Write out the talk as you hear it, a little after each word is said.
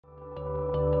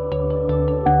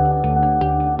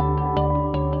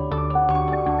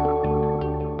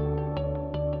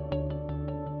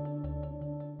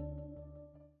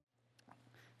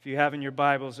have in your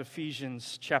Bibles,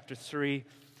 Ephesians chapter 3.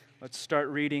 Let's start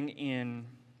reading in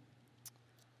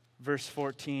verse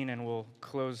 14, and we'll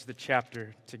close the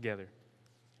chapter together.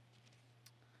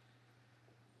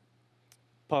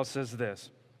 Paul says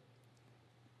this: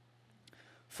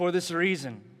 "For this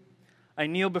reason, I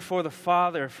kneel before the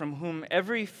Father, from whom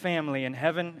every family in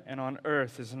heaven and on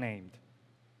earth is named.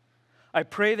 I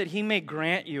pray that He may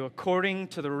grant you, according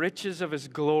to the riches of His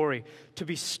glory, to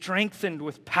be strengthened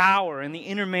with power in the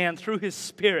inner man through His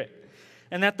Spirit,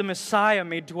 and that the Messiah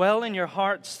may dwell in your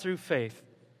hearts through faith.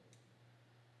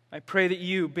 I pray that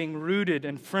you, being rooted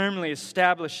and firmly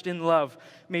established in love,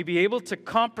 may be able to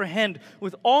comprehend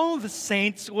with all the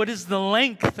saints what is the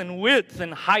length and width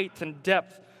and height and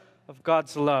depth of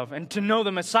God's love, and to know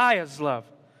the Messiah's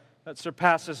love that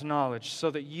surpasses knowledge,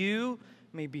 so that you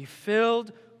may be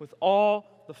filled with all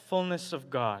the fullness of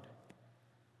God.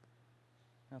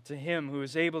 Now to Him who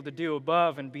is able to do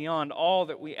above and beyond all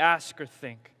that we ask or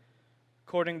think,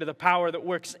 according to the power that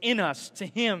works in us, to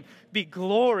Him be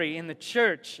glory in the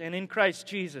church and in Christ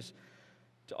Jesus,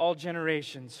 to all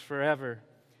generations forever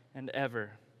and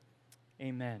ever.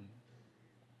 Amen."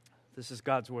 This is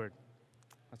God's word.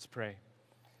 Let's pray.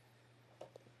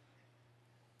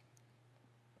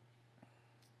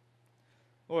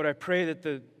 Lord, I pray that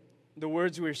the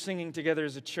words we're singing together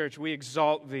as a church, we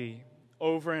exalt Thee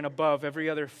over and above every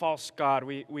other false god.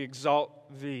 We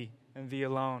exalt Thee and Thee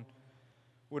alone,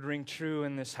 would ring true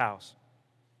in this house.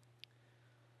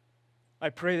 I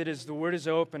pray that as the Word is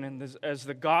open and as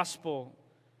the gospel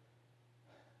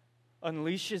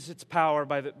unleashes its power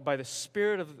by the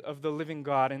Spirit of the living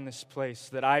God in this place,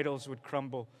 that idols would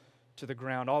crumble to the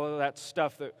ground. All of that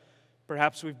stuff that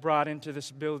perhaps we've brought into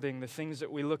this building, the things that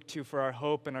we look to for our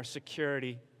hope and our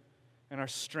security and our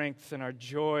strength and our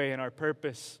joy and our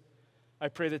purpose, I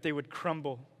pray that they would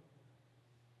crumble.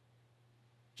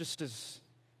 Just as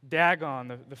Dagon,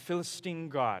 the Philistine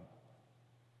god,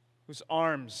 whose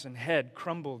arms and head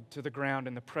crumbled to the ground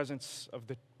in the presence of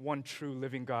the one true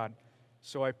living God,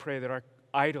 so I pray that our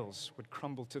idols would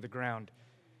crumble to the ground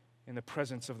in the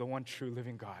presence of the one true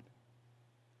living God.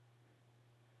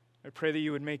 I pray that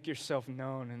you would make yourself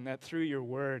known, and that through your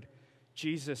word,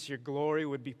 Jesus, your glory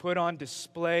would be put on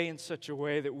display in such a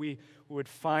way that we would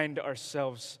find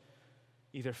ourselves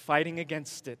either fighting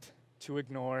against it to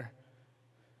ignore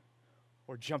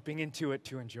or jumping into it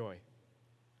to enjoy.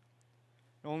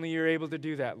 Only you're able to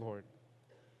do that, Lord.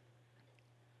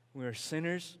 We are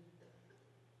sinners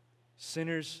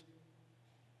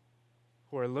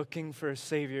who are looking for a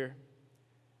Savior.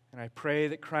 And I pray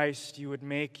that Christ, you would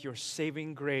make your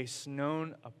saving grace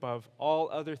known above all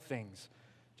other things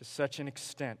to such an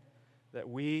extent that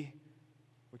we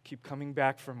would keep coming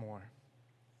back for more.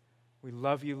 We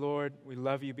love you, Lord. We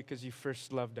love you because you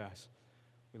first loved us.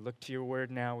 We look to your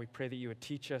word now. We pray that you would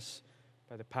teach us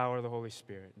by the power of the Holy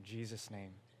Spirit. In Jesus'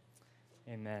 name,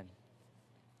 amen.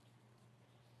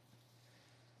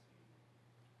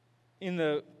 In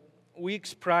the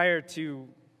weeks prior to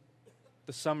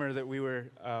the summer that we've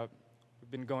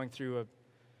been going through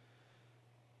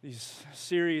these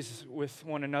series with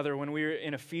one another, when we were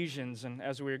in Ephesians, and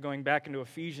as we were going back into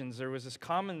Ephesians, there was this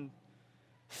common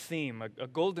theme, a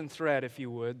golden thread, if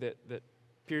you would, that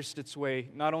pierced its way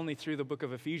not only through the book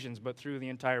of Ephesians, but through the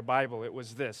entire Bible. It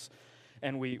was this.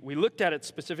 And we looked at it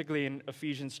specifically in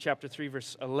Ephesians chapter 3,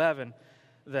 verse 11,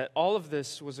 that all of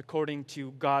this was according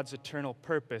to God's eternal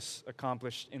purpose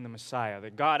accomplished in the Messiah.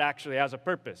 That God actually has a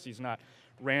purpose. He's not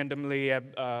randomly,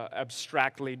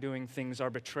 abstractly doing things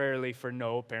arbitrarily for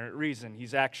no apparent reason.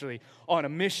 He's actually on a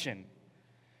mission.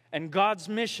 And God's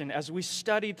mission, as we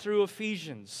studied through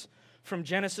Ephesians, from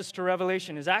Genesis to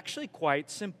Revelation, is actually quite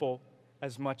simple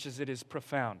as much as it is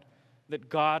profound. That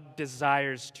God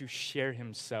desires to share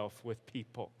Himself with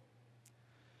people.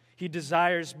 He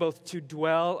desires both to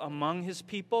dwell among His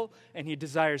people, and He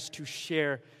desires to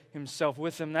share Himself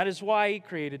with them. That is why He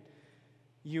created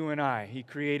you and I. He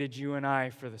created you and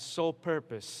I for the sole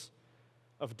purpose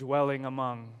of dwelling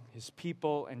among His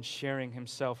people and sharing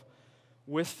Himself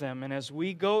with them. And as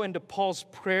we go into Paul's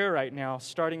prayer right now,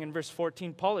 starting in verse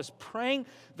 14, Paul is praying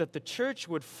that the church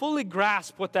would fully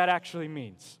grasp what that actually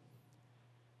means.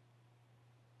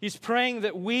 He's praying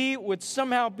that we would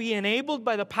somehow be enabled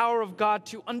by the power of God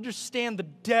to understand the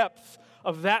depth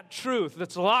of that truth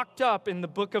that's locked up in the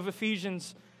book of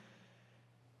Ephesians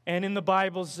and in the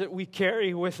Bibles that we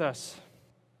carry with us.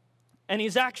 And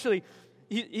he's actually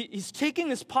he's taking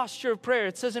this posture of prayer.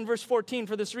 It says in verse 14,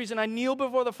 "For this reason I kneel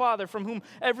before the Father, from whom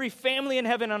every family in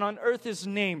heaven and on earth is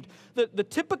named." The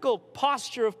typical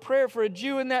posture of prayer for a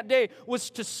Jew in that day was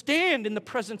to stand in the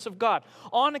presence of God.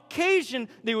 On occasion,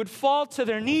 they would fall to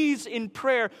their knees in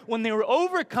prayer when they were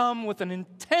overcome with an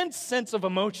intense sense of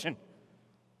emotion,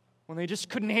 when they just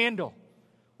couldn't handle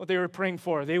what they were praying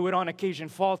for. They would on occasion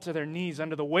fall to their knees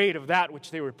under the weight of that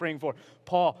which they were praying for.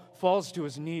 Paul falls to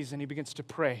his knees and he begins to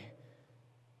pray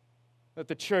that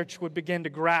the church would begin to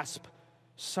grasp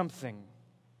something.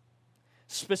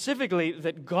 Specifically,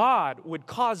 that God would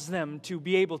cause them to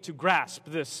be able to grasp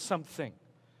this something.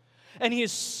 And he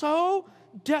is so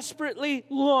desperately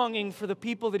longing for the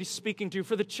people that he's speaking to,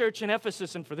 for the church in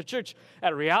Ephesus and for the church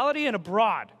at Reality and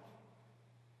abroad,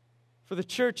 for the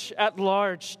church at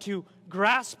large to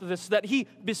grasp this, that he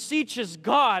beseeches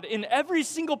God in every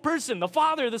single person, the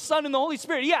Father, the Son, and the Holy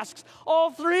Spirit. He asks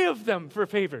all three of them for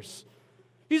favors.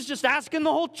 He's just asking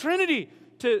the whole Trinity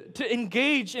to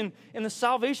engage in the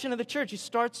salvation of the church. He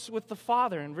starts with the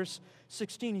Father in verse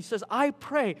 16. He says, "I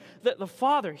pray that the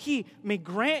Father, He may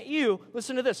grant you,"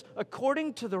 listen to this,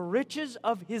 "according to the riches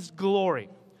of His glory."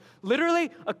 Literally,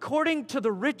 according to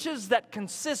the riches that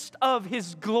consist of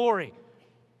His glory.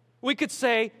 We could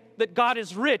say that God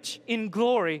is rich in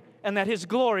glory and that His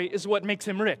glory is what makes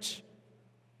Him rich.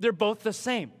 They're both the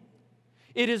same.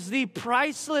 It is the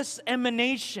priceless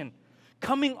emanation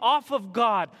coming off of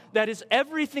God that is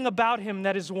everything about Him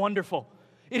that is wonderful.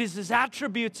 It is His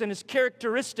attributes and His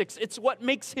characteristics. It's what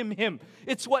makes Him Him.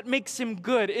 It's what makes Him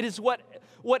good. It is what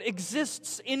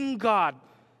exists in God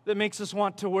that makes us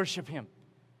want to worship Him.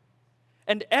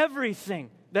 And everything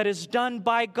that is done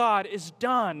by God is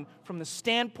done from the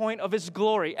standpoint of His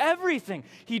glory. Everything.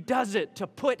 He does it to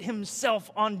put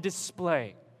Himself on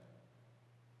display.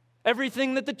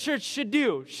 Everything that the church should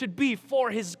do should be for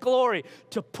His glory,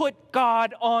 to put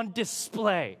God on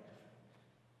display.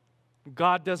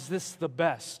 God does this the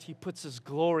best. He puts His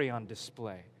glory on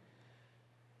display.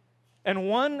 And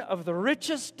one of the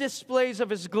richest displays of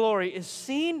His glory is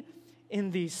seen in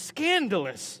the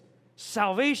scandalous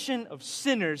salvation of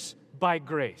sinners by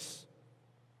grace.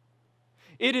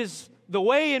 It is the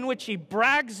way in which He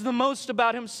brags the most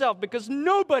about Himself, because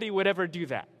nobody would ever do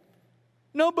that.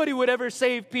 Nobody would ever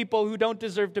save people who don't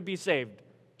deserve to be saved,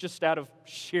 just out of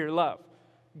sheer love.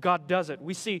 God does it.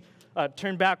 We see,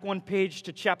 turn back one page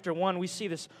to chapter 1, we see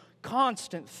this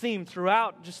constant theme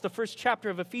throughout just the first chapter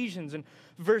of Ephesians in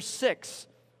verse 6,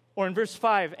 or in verse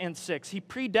 5 and 6. He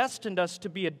predestined us to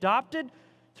be adopted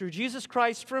through Jesus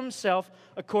Christ for Himself,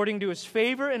 according to His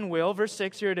favor and will, verse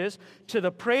 6, here it is, to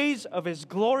the praise of His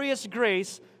glorious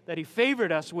grace that He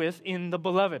favored us with in the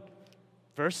Beloved.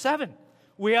 Verse 7,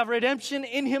 we have redemption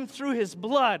in Him through His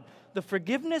blood, the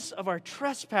forgiveness of our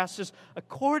trespasses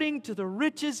according to the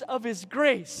riches of His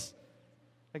grace.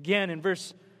 Again, in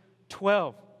verse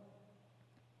 12,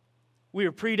 we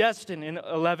are predestined in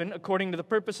 11 according to the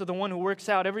purpose of the one who works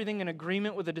out everything in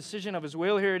agreement with the decision of His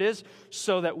will. Here it is,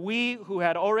 so that we who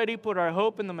had already put our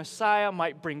hope in the Messiah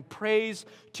might bring praise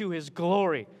to His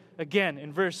glory. Again,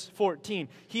 in verse 14,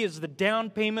 He is the down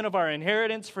payment of our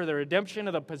inheritance for the redemption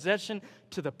of the possession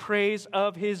to the praise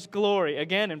of His glory.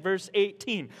 Again, in verse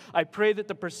 18, I pray that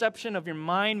the perception of your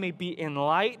mind may be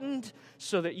enlightened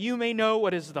so that you may know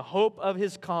what is the hope of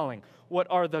His calling, what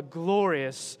are the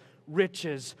glorious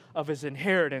riches of His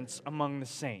inheritance among the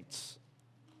saints.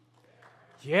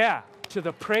 Yeah, to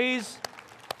the praise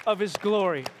of His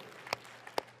glory.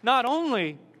 Not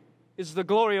only is the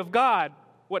glory of God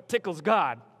what tickles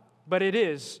God, but it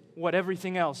is what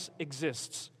everything else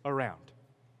exists around.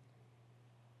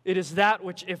 It is that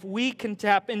which, if we can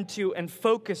tap into and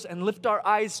focus and lift our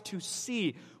eyes to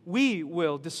see, we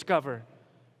will discover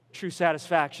true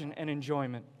satisfaction and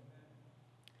enjoyment.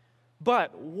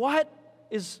 But what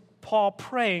is Paul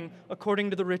praying according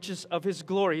to the riches of His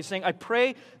glory? He's saying, I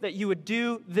pray that you would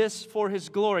do this for His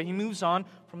glory. He moves on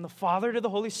from the Father to the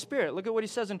Holy Spirit. Look at what he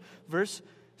says in verse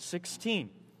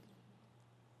 16.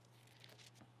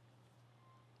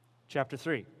 Chapter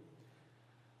 3.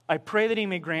 I pray that He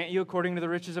may grant you, according to the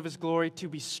riches of His glory, to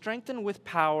be strengthened with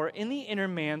power in the inner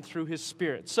man through His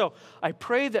Spirit. So, I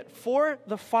pray that for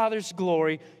the Father's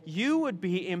glory, you would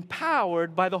be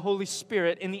empowered by the Holy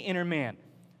Spirit in the inner man.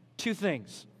 Two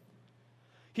things.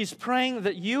 He's praying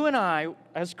that you and I,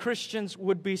 as Christians,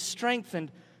 would be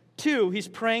strengthened. Two, He's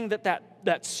praying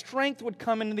that strength would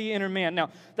come into the inner man. Now,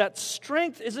 that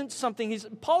strength isn't something,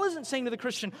 Paul isn't saying to the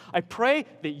Christian, I pray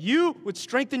that you would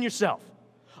strengthen yourself.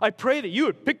 I pray that you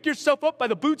would pick yourself up by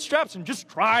the bootstraps and just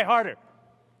try harder.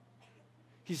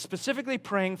 He's specifically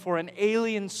praying for an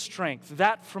alien strength,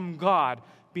 that from God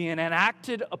being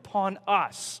enacted upon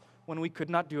us when we could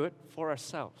not do it for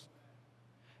ourselves.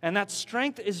 And that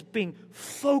strength is being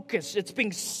focused, it's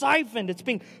being siphoned, it's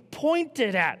being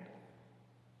pointed at.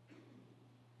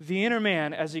 The inner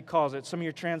man, as he calls it. Some of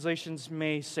your translations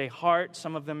may say heart,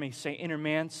 some of them may say inner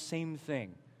man, same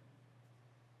thing.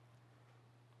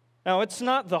 Now, it's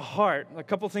not the heart. A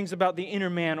couple things about the inner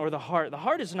man or the heart. The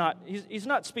heart is not, he's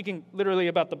not speaking literally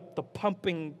about the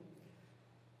pumping,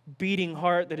 beating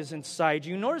heart that is inside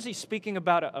you, nor is he speaking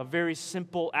about a very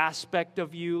simple aspect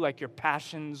of you, like your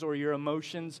passions or your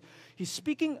emotions. He's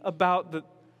speaking about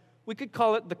we could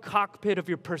call it the cockpit of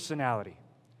your personality,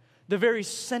 the very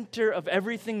center of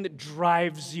everything that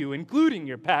drives you, including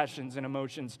your passions and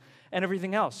emotions and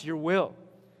everything else, your will.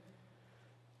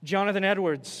 Jonathan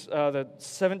Edwards,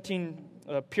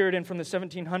 Puritan from the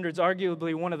 1700s,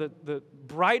 arguably one of the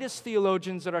brightest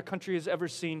theologians that our country has ever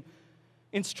seen,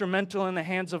 instrumental in the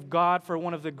hands of God for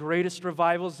one of the greatest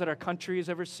revivals that our country has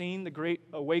ever seen, the Great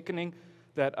Awakening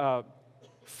that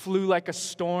flew like a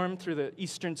storm through the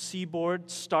eastern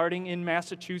seaboard, starting in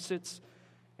Massachusetts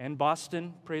and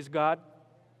Boston, praise God.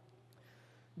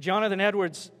 Jonathan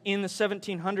Edwards, in the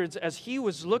 1700s, as he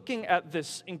was looking at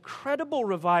this incredible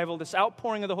revival, this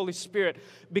outpouring of the Holy Spirit,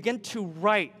 began to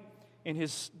write in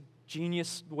his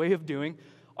genius way of doing,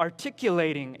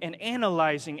 articulating and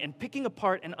analyzing and picking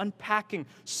apart and unpacking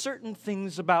certain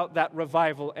things about that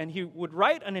revival. And he would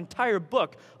write an entire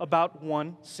book about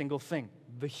one single thing,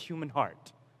 the human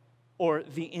heart, or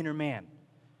the inner man.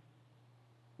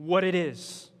 What it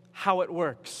is, how it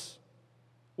works,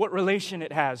 what relation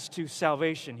it has to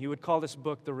salvation. He would call this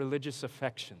book The Religious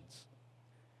Affections.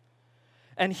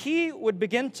 And he would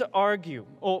begin to argue,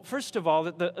 well, first of all,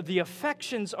 that the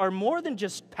affections are more than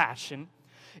just passion.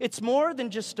 It's more than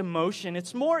just emotion.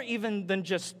 It's more even than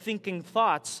just thinking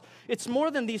thoughts. It's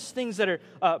more than these things that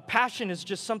are, passion is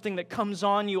just something that comes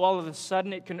on you all of a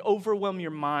sudden. It can overwhelm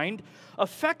your mind.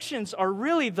 Affections are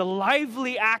really the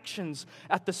lively actions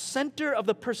at the center of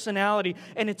the personality,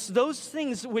 and it's those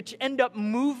things which end up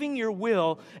moving your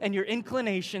will and your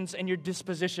inclinations and your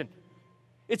disposition.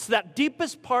 It's that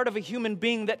deepest part of a human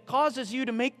being that causes you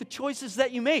to make the choices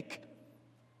that you make.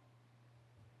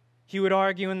 He would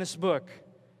argue in this book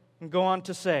and go on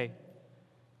to say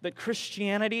that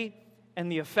Christianity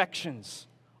and the affections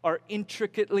are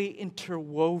intricately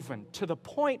interwoven to the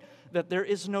point that there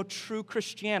is no true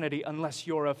Christianity unless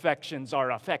your affections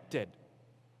are affected.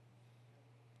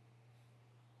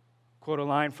 Quote a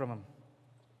line from him.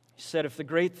 He said, "If the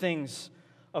great things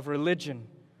of religion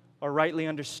are rightly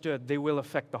understood, they will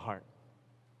affect the heart.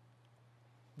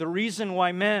 The reason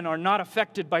why men are not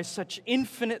affected by such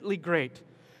infinitely great,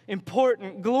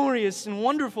 important, glorious, and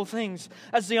wonderful things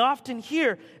as they often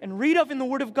hear and read of in the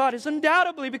Word of God is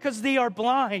undoubtedly because they are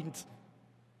blind.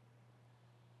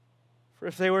 For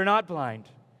if they were not blind,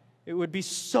 it would be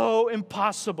so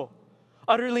impossible,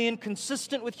 utterly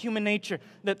inconsistent with human nature,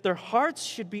 that their hearts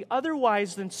should be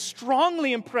otherwise than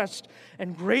strongly impressed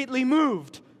and greatly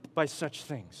moved by such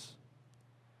things."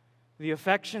 The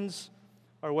affections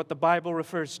are what the Bible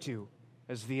refers to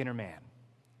as the inner man.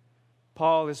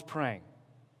 Paul is praying.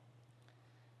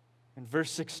 In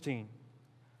verse 16,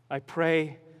 "I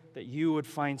pray that you would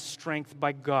find strength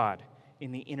by God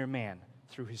in the inner man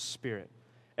through His Spirit."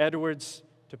 Edwards,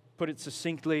 to put it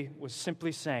succinctly, was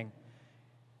simply saying,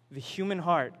 the human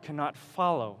heart cannot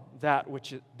follow that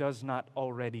which it does not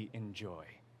already enjoy.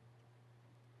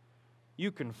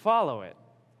 You can follow it,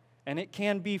 and it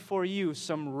can be for you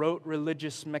some rote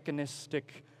religious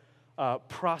mechanistic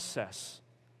process,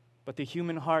 but the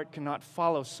human heart cannot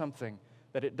follow something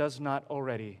that it does not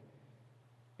already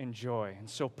enjoy. And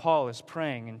so Paul is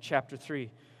praying in chapter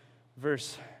 3,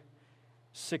 verse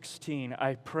 16,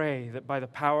 "I pray that by the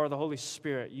power of the Holy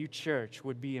Spirit, you, church,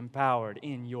 would be empowered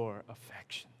in your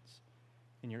affections,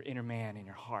 in your inner man, in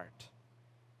your heart."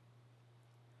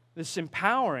 This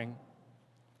empowering,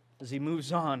 as he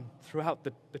moves on throughout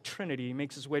the Trinity, he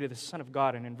makes his way to the Son of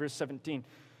God. And in verse 17,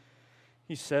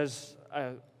 he says,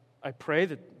 I pray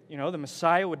that the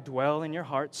Messiah would dwell in your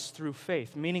hearts through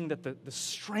faith, meaning that the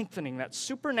strengthening, that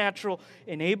supernatural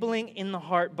enabling in the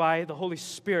heart by the Holy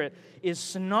Spirit is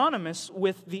synonymous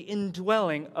with the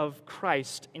indwelling of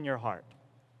Christ in your heart.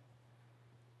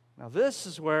 Now this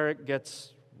is where it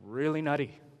gets really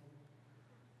nutty.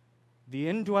 The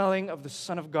indwelling of the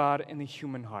Son of God in the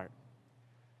human heart.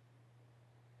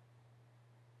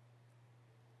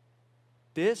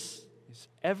 This is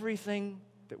everything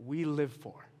that we live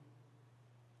for.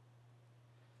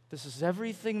 This is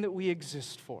everything that we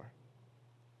exist for.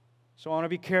 So I want to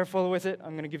be careful with it.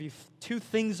 I'm going to give you two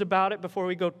things about it before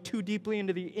we go too deeply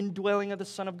into the indwelling of the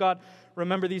Son of God.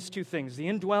 Remember these two things. The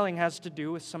indwelling has to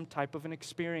do with some type of an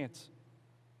experience.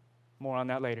 More on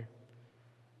that later.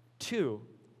 2,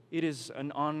 it is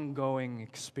an ongoing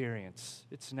experience.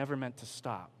 It's never meant to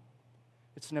stop.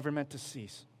 It's never meant to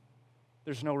cease.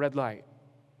 There's no red light.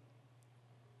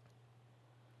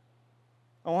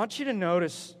 I want you to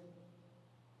notice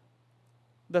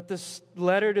that this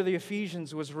letter to the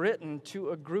Ephesians was written to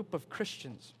a group of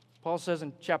Christians. Paul says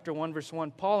in chapter 1, verse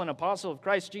 1, Paul, an apostle of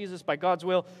Christ Jesus by God's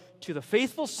will, to the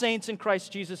faithful saints in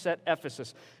Christ Jesus at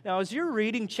Ephesus. Now, as you're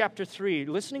reading chapter 3,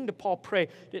 listening to Paul pray,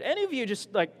 did any of you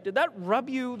just, did that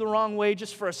rub you the wrong way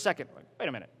just for a second? Wait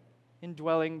a minute.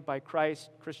 Indwelling by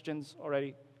Christ, Christians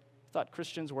already, thought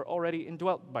Christians were already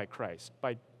indwelt by Christ.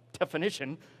 By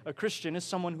definition, a Christian is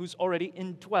someone who's already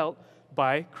indwelt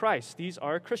by Christ. These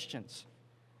are Christians.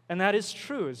 And that is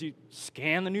true. As you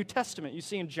scan the New Testament, you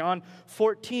see in John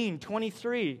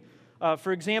 14:23,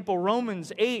 for example,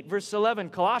 Romans 8, verse 11,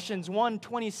 Colossians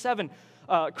 1:27,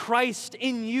 Christ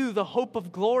in you, the hope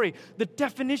of glory. The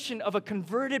definition of a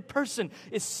converted person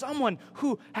is someone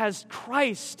who has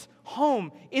Christ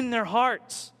home in their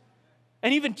hearts.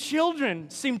 And even children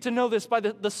seem to know this by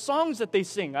the songs that they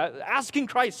sing, asking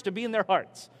Christ to be in their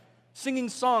hearts. Singing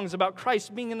songs about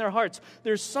Christ being in their hearts.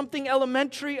 There's something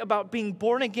elementary about being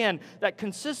born again that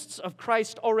consists of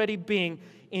Christ already being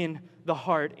in the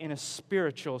heart in a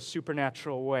spiritual,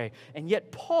 supernatural way. And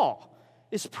yet Paul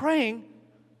is praying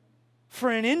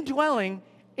for an indwelling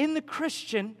in the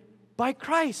Christian by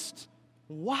Christ.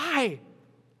 Why?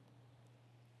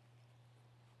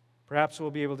 Perhaps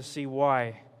we'll be able to see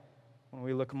why when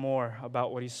we look more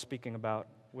about what he's speaking about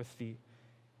with the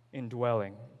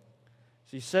indwelling.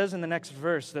 So he says in the next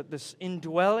verse that this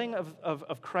indwelling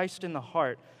of Christ in the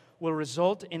heart will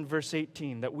result in verse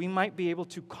 18, that we might be able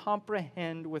to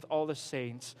comprehend with all the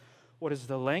saints what is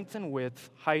the length and width,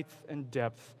 height and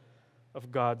depth of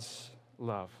God's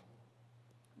love.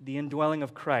 The indwelling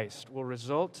of Christ will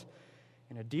result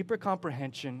in a deeper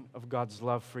comprehension of God's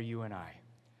love for you and I.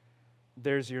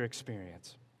 There's your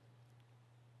experience.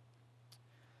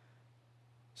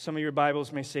 Some of your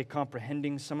Bibles may say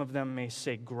comprehending. Some of them may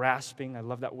say grasping. I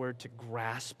love that word, to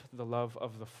grasp the love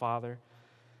of the Father.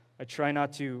 I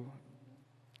don't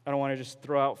want to just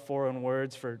throw out foreign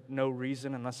words for no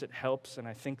reason unless it helps, and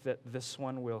I think that this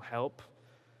one will help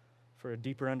for a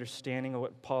deeper understanding of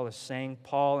what Paul is saying.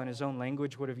 Paul, in his own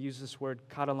language, would have used this word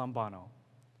katalambano.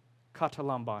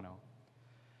 Katalambano.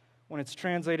 When it's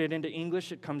translated into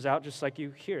English, it comes out just like you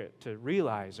hear it, to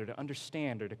realize or to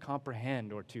understand or to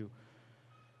comprehend or to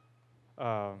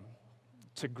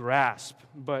grasp.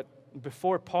 But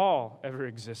before Paul ever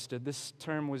existed, this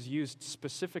term was used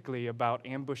specifically about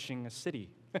ambushing a city.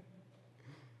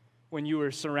 When you were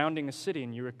surrounding a city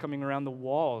and you were coming around the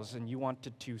walls and you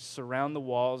wanted to surround the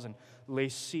walls and lay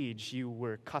siege, you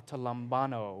were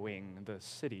katalambanoing the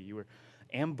city. You were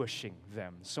ambushing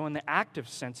them. So in the active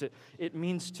sense, it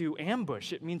means to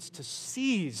ambush. It means to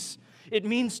seize. It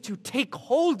means to take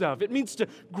hold of. It means to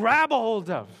grab a hold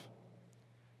of.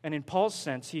 And in Paul's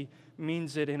sense, he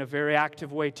means it in a very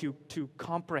active way, to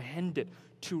comprehend it,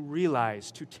 to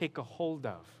realize, to take a hold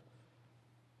of.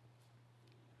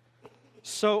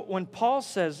 So when Paul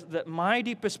says that my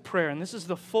deepest prayer, and this is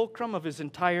the fulcrum of his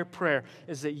entire prayer,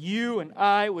 is that you and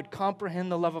I would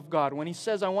comprehend the love of God. When he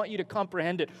says, I want you to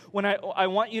comprehend it, when I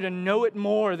want you to know it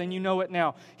more than you know it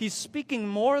now, he's speaking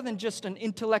more than just an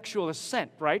intellectual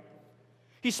assent, right?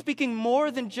 He's speaking more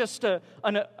than just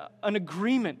an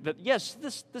agreement that, yes,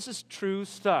 this is true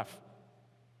stuff.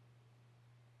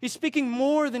 He's speaking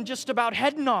more than just about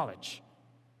head knowledge.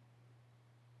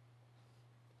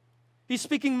 He's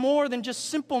speaking more than just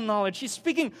simple knowledge. He's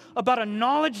speaking about a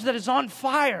knowledge that is on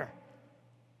fire.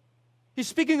 He's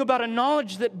speaking about a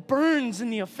knowledge that burns in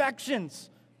the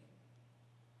affections.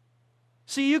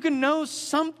 See, you can know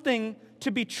something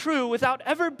to be true without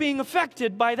ever being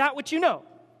affected by that which you know.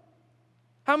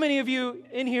 How many of you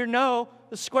in here know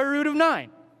the square root of 9?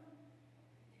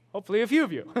 Hopefully a few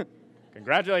of you.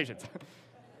 Congratulations.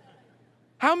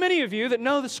 How many of you that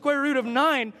know the square root of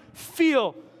 9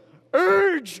 feel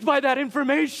urged by that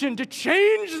information to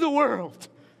change the world?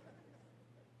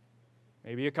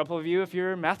 Maybe a couple of you if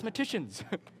you're mathematicians.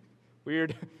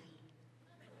 Weird.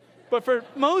 But for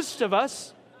most of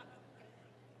us,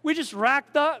 we just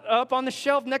rack that up on the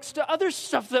shelf next to other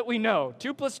stuff that we know.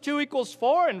 2 + 2 =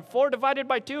 4, and 4 divided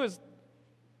by 2 is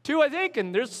 2, I think.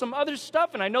 And there's some other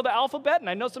stuff, and I know the alphabet, and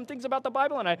I know some things about the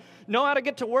Bible, and I know how to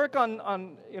get to work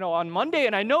on Monday,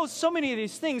 and I know so many of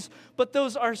these things. But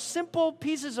those are simple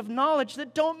pieces of knowledge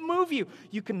that don't move you.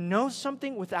 You can know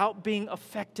something without being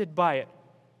affected by it.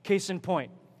 Case in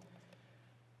point,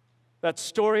 that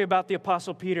story about the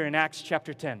Apostle Peter in Acts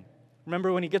chapter 10.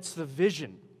 Remember when he gets the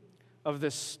vision of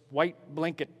this white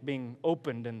blanket being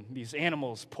opened and these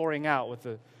animals pouring out with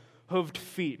the hooved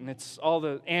feet, and it's all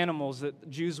the animals that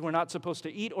Jews were not supposed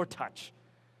to eat or touch.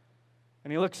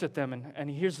 And he looks at them, and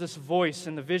he hears this voice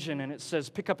in the vision, and it says,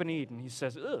 pick up and eat. And he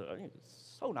says, ugh,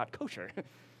 it's so not kosher.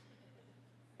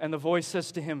 And the voice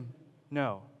says to him,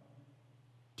 no,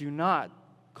 do not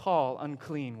call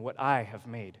unclean what I have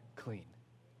made clean.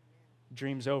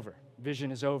 Dream's over.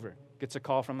 Vision is over. Gets a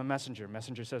call from a messenger.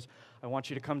 Messenger says, I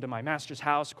want you to come to my master's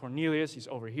house, Cornelius. He's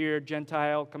over here,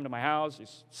 Gentile. Come to my house.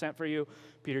 He's sent for you.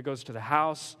 Peter goes to the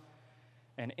house,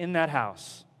 and in that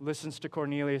house, listens to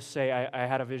Cornelius say, I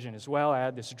had a vision as well. I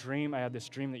had this dream.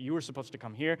 That you were supposed to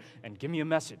come here and give me a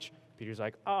message. Peter's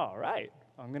like, all right,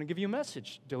 I'm going to give you a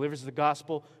message. Delivers the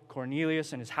gospel.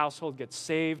 Cornelius and his household get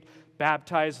saved,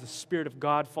 baptized. The Spirit of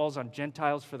God falls on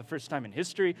Gentiles for the first time in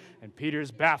history, and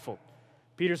Peter's baffled.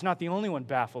 Peter's not the only one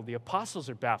baffled. The apostles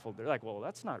are baffled. They're like, well,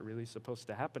 that's not really supposed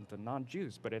to happen to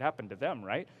non-Jews, but it happened to them,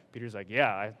 right? Peter's like,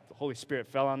 yeah, the Holy Spirit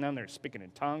fell on them. They're speaking in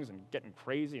tongues and getting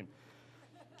crazy, and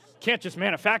can't just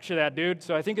manufacture that, dude.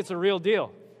 So I think it's a real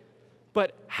deal.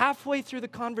 But halfway through the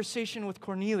conversation with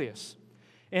Cornelius,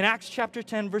 in Acts chapter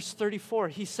 10, verse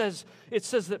 34, it says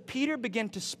that Peter began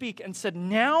to speak and said,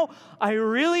 now I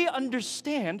really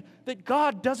understand that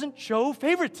God doesn't show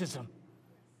favoritism.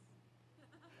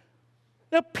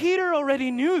 Now, Peter already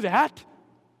knew that.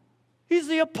 He's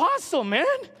the apostle, man.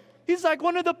 He's like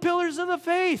one of the pillars of the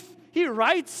faith. He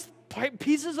writes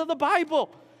pieces of the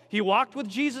Bible. He walked with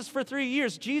Jesus for 3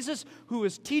 years. Jesus, who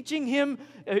was teaching him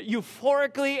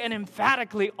euphorically and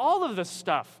emphatically all of the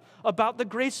stuff about the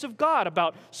grace of God,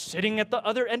 about sitting at the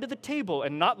other end of the table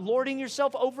and not lording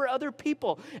yourself over other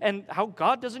people, and how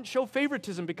God doesn't show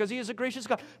favoritism because he is a gracious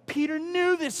God. Peter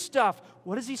knew this stuff.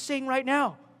 What is he saying right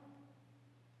now?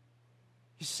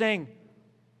 He's saying,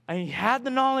 I had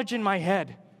the knowledge in my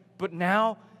head, but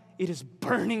now it is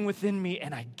burning within me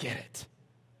and I get it.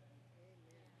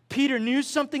 Peter knew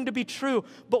something to be true,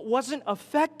 but wasn't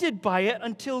affected by it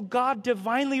until God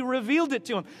divinely revealed it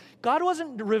to him. God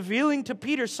wasn't revealing to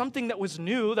Peter something that was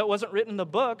new, that wasn't written in the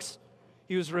books.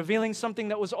 He was revealing something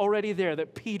that was already there,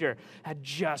 that Peter had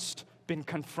just been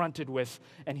confronted with.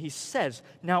 And he says,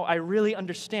 now I really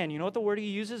understand. You know what the word he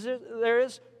uses there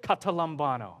is?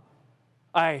 Katalambano.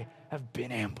 I have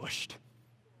been ambushed.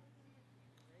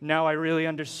 Now I really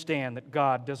understand that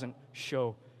God doesn't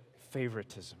show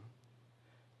favoritism.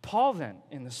 Paul then,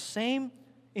 in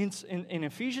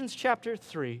Ephesians chapter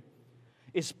 3,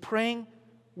 is praying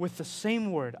with the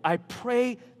same word. I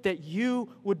pray that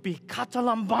you would be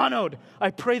katalambanoed.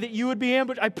 I pray that you would be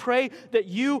ambushed. I pray that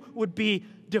you would be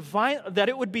divine, that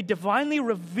it would be divinely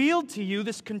revealed to you,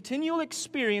 this continual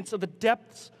experience of the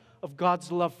depths of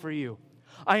God's love for you.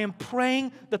 I am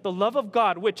praying that the love of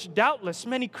God, which doubtless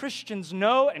many Christians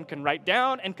know and can write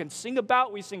down and can sing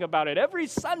about, we sing about it every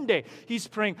Sunday. He's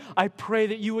praying, I pray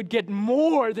that you would get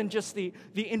more than just the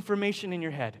information in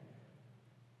your head.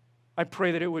 I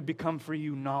pray that it would become for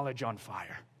you knowledge on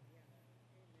fire.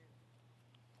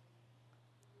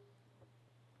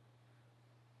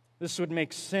 This would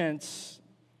make sense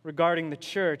regarding the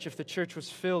church if the church was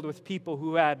filled with people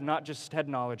who had not just head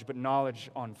knowledge, but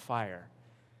knowledge on fire.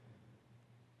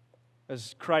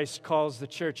 As Christ calls the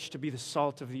church to be the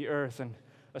salt of the earth and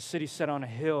a city set on a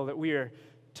hill, that we are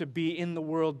to be in the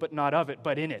world but not of it,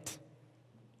 but in it.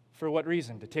 For what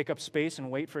reason? To take up space and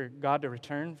wait for God to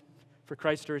return? For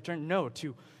Christ to return? No,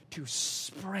 to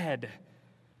spread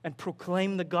and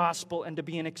proclaim the gospel and to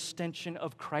be an extension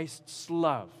of Christ's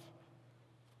love.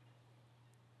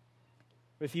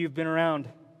 If you've been around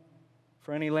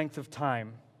for any length of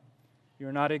time,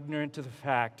 you're not ignorant to the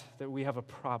fact that we have a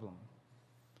problem.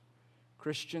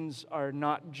 Christians are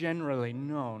not generally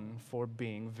known for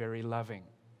being very loving.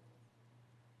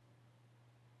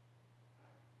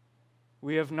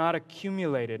 We have not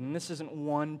accumulated, and this isn't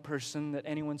one person that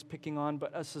anyone's picking on,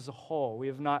 but us as a whole. We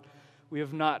have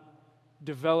not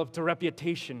developed a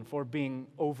reputation for being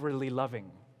overly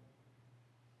loving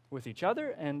with each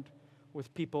other and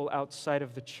with people outside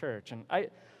of the church. And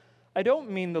I don't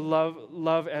mean the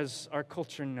love as our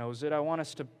culture knows it. I want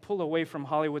us to pull away from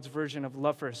Hollywood's version of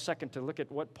love for a second to look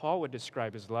at what Paul would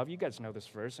describe as love. You guys know this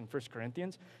verse in 1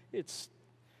 Corinthians. It's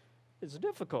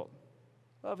difficult.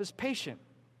 Love is patient.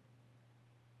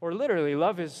 Or literally,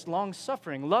 love is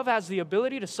long-suffering. Love has the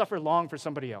ability to suffer long for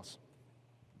somebody else.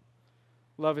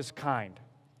 Love is kind.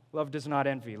 Love does not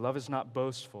envy. Love is not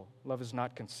boastful. Love is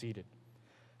not conceited.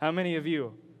 How many of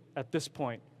you, at this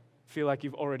point, feel like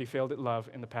you've already failed at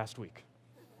love in the past week?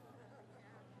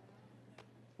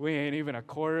 We ain't even a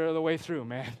quarter of the way through,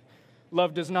 man.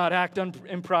 Love does not act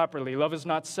improperly. Love is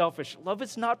not selfish. Love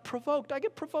is not provoked. I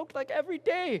get provoked like every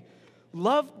day.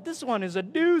 Love, this one is a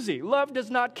doozy. Love does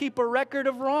not keep a record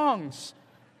of wrongs.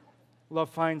 Love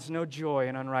finds no joy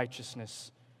in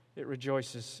unrighteousness. It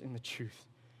rejoices in the truth.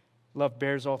 Love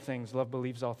bears all things. Love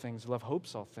believes all things. Love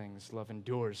hopes all things. Love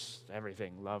endures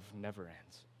everything. Love never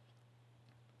ends.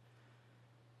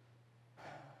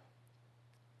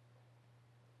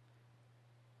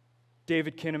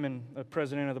 David Kinnaman, the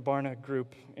president of the Barna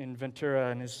Group in Ventura,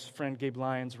 and his friend Gabe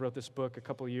Lyons wrote this book a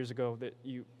couple of years ago that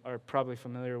you are probably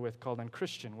familiar with called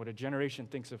Unchristian, What a Generation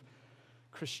Thinks of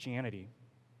Christianity,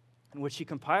 in which he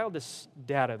compiled this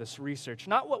data, this research,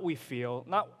 not what we feel,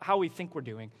 not how we think we're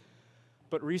doing,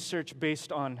 but research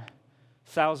based on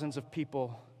thousands of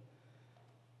people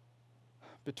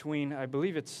between, I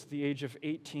believe it's the age of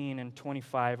 18 and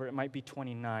 25, or it might be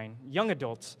 29, young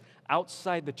adults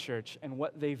outside the church and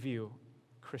what they view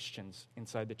Christians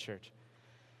inside the church.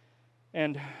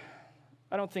 And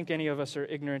I don't think any of us are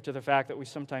ignorant to the fact that we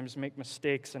sometimes make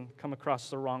mistakes and come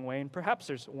across the wrong way, and perhaps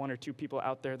there's one or two people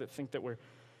out there that think that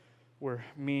we're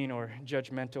mean or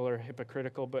judgmental or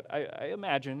hypocritical, but I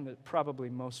imagine that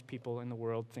probably most people in the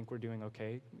world think we're doing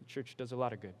okay. The church does a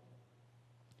lot of good.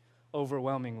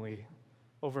 Overwhelmingly,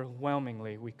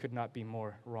 we could not be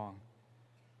more wrong.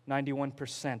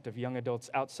 91% of young adults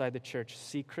outside the church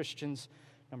see Christians,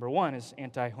 number one, as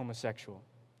anti-homosexual.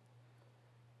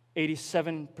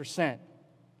 87%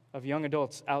 of young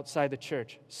adults outside the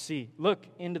church look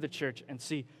into the church and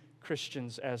see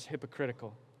Christians as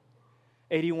hypocritical.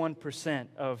 81%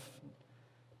 of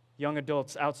young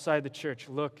adults outside the church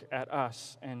look at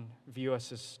us and view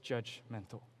us as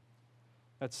judgmental.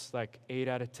 That's like 8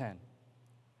 out of 10.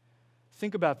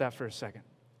 Think about that for a second.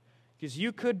 Because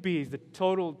you could be the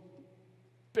total,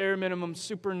 bare minimum,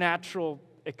 supernatural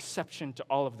exception to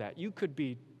all of that. You could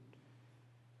be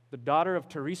the daughter of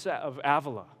Teresa of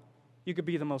Avila. You could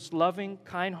be the most loving,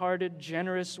 kind-hearted,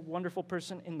 generous, wonderful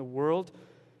person in the world,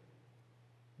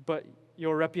 but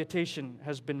your reputation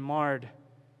has been marred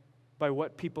by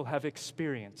what people have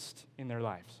experienced in their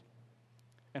lives.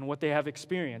 And what they have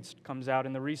experienced comes out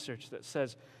in the research that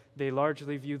says they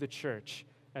largely view the church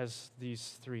as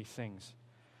these three things.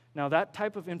 Now, that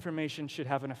type of information should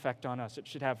have an effect on us. It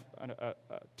should have a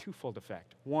twofold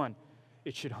effect. One,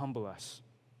 it should humble us.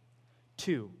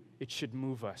 Two, it should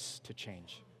move us to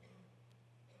change.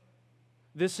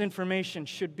 This information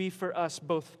should be for us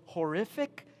both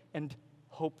horrific and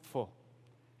hopeful.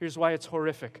 Here's why it's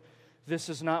horrific. This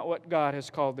is not what God has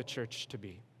called the church to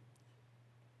be.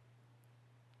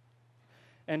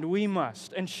 And we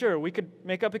must. And sure, we could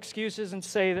make up excuses and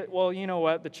say that, well, you know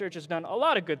what, the church has done a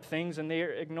lot of good things and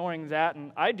they're ignoring that,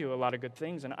 and I do a lot of good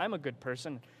things and I'm a good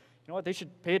person. You know what, they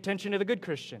should pay attention to the good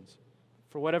Christians.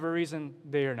 For whatever reason,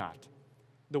 they are not.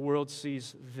 The world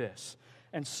sees this.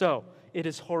 And so, it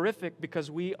is horrific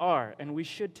because we are, and we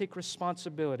should take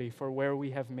responsibility for where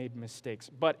we have made mistakes.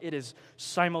 But it is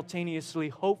simultaneously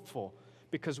hopeful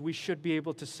because we should be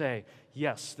able to say,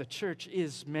 yes, the church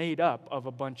is made up of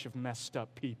a bunch of messed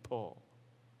up people.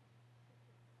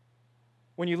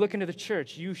 When you look into the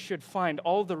church, you should find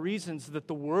all the reasons that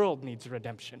the world needs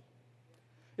redemption.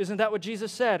 Isn't that what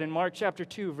Jesus said in Mark chapter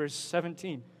 2, verse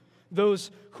 17?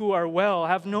 Those who are well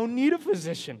have no need of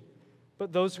physician,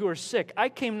 but those who are sick. I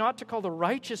came not to call the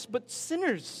righteous, but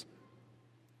sinners.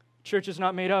 Church is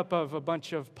not made up of a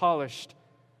bunch of polished,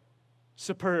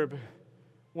 superb,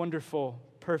 wonderful,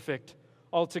 perfect,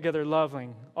 altogether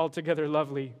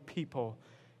lovely people.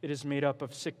 It is made up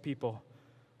of sick people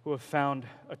who have found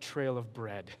a trail of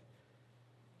bread.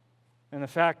 And the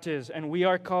fact is, and we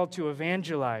are called to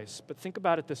evangelize, but think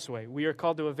about it this way. We are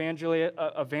called to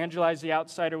evangelize the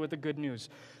outsider with the good news,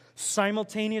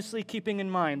 simultaneously keeping in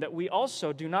mind that we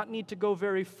also do not need to go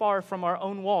very far from our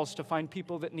own walls to find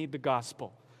people that need the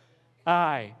gospel.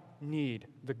 I need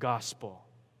the gospel.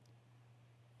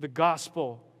 The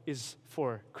gospel is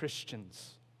for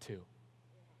Christians too.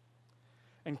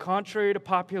 And contrary to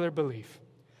popular belief,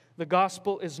 the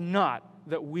gospel is not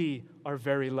that we are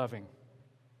very loving.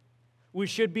 We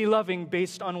should be loving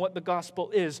based on what the gospel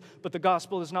is, but the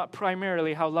gospel is not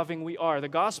primarily how loving we are. The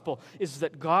gospel is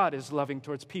that God is loving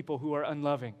towards people who are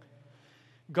unloving.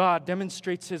 God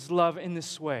demonstrates His love in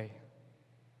this way.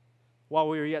 While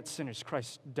we were yet sinners,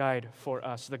 Christ died for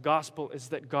us. The gospel is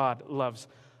that God loves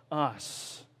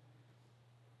us.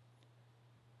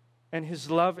 And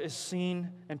His love is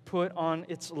seen and put on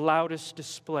its loudest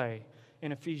display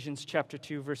in Ephesians chapter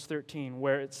 2, verse 13,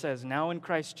 where it says, "Now in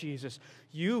Christ Jesus,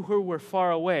 you who were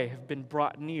far away have been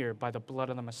brought near by the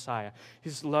blood of the Messiah.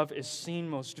 His love is seen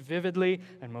most vividly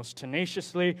and most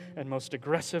tenaciously and most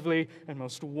aggressively and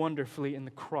most wonderfully in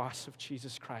the cross of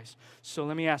Jesus Christ." So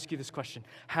let me ask you this question.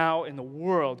 How in the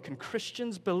world can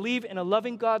Christians believe in a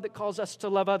loving God that calls us to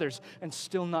love others and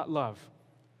still not love?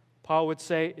 Paul would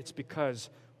say it's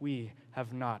because we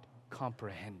have not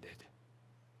comprehended.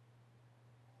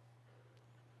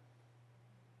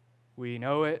 We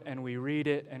know it and we read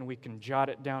it and we can jot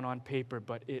it down on paper,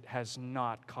 but it has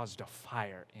not caused a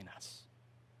fire in us.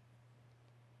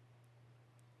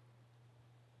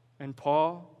 And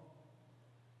Paul,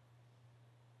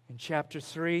 in chapter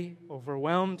 3,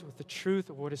 overwhelmed with the truth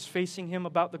of what is facing him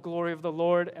about the glory of the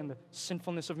Lord and the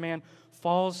sinfulness of man,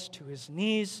 falls to his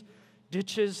knees,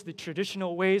 ditches the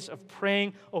traditional ways of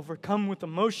praying, overcome with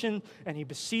emotion, and he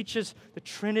beseeches the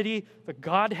Trinity, the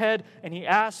Godhead, and he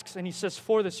asks, and he says,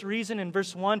 "For this reason," in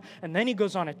verse 1, and then he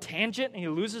goes on a tangent, and he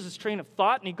loses his train of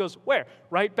thought, and he goes, where?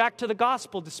 Right back to the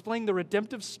gospel, displaying the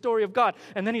redemptive story of God.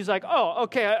 And then he's like, oh,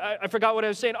 okay, I forgot what I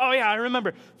was saying. Oh, yeah, I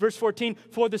remember. Verse 14,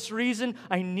 "For this reason,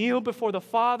 I kneel before the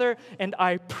Father, and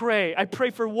I pray." I pray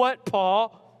for what,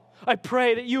 Paul? I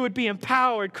pray that you would be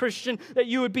empowered, Christian, that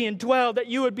you would be indwelled, that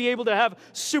you would be able to have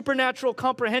supernatural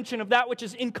comprehension of that which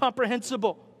is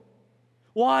incomprehensible.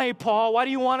 Why, Paul? Why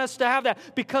do you want us to have that?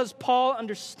 Because Paul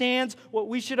understands what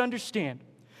we should understand,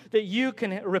 that you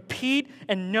can repeat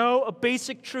and know a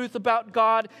basic truth about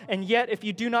God, and yet if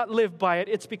you do not live by it,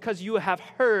 it's because you have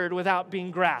heard without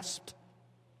being grasped.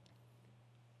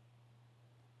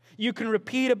 You can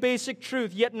repeat a basic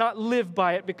truth, yet not live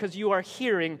by it because you are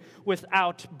hearing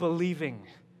without believing.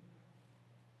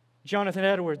 Jonathan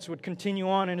Edwards would continue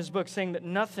on in his book saying that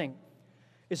nothing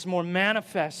is more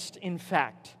manifest in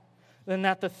fact than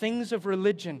that the things of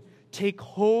religion take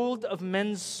hold of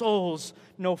men's souls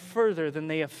no further than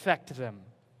they affect them.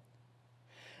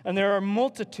 And there are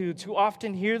multitudes who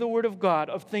often hear the word of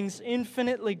God of things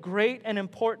infinitely great and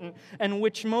important and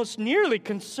which most nearly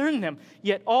concern them,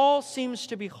 yet all seems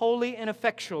to be wholly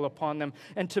ineffectual upon them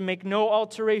and to make no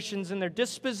alterations in their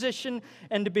disposition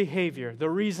and behavior.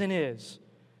 The reason is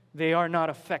they are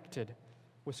not affected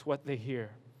with what they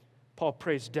hear. Paul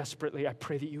prays desperately, I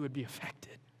pray that you would be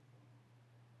affected.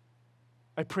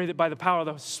 I pray that by the power of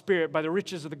the Spirit, by the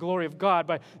riches of the glory of God,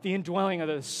 by the indwelling of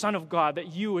the Son of God,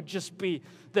 that you would just be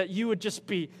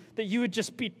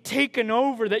taken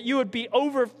over, that you would be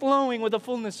overflowing with the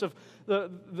fullness of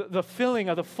the filling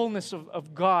of the fullness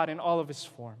of God in all of His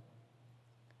form.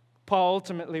 Paul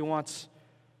ultimately wants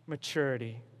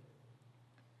maturity.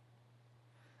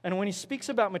 And when he speaks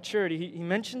about maturity, he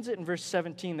mentions it in verse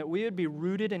 17, that we would be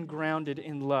rooted and grounded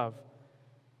in love.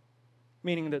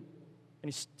 Meaning that, and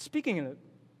he's speaking in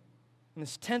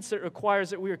this tense that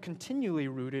requires that we are continually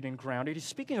rooted and grounded. He's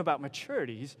speaking about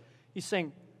maturity. He's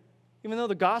saying, even though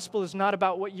the gospel is not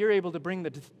about what you're able to bring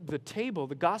to the table,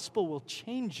 the gospel will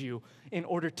change you in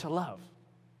order to love.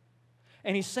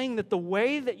 And he's saying that the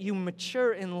way that you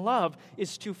mature in love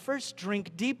is to first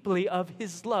drink deeply of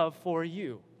His love for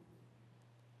you.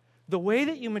 The way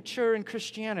that you mature in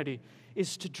Christianity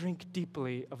is to drink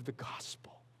deeply of the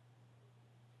gospel.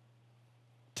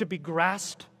 To be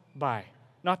grasped by,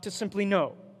 not to simply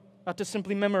know, not to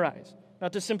simply memorize,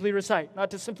 not to simply recite,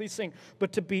 not to simply sing,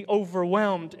 but to be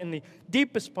overwhelmed in the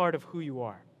deepest part of who you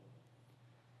are.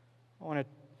 I want to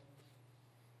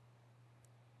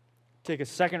take a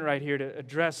second right here to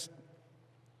address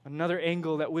another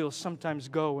angle that we'll sometimes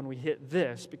go when we hit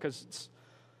this, because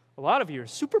a lot of you are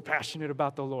super passionate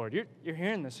about the Lord. You're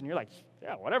hearing this and you're like,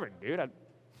 yeah, whatever, dude.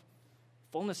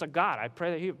 Fullness of God. I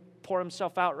pray that He would pour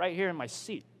Himself out right here in my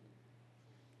seat.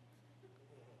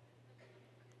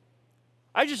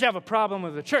 I just have a problem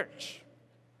with the church.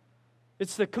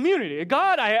 It's the community.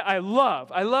 God, I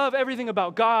love. I love everything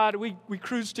about God. We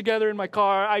cruise together in my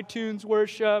car, iTunes,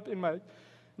 worship, in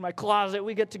my closet.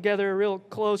 We get together real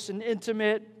close and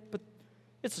intimate. But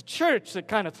it's the church that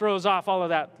kind of throws off all of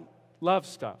that love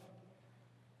stuff.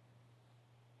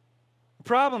 The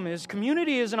problem is,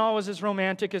 community isn't always as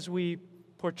romantic as we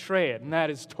portray it, and that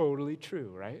is totally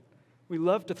true, right? We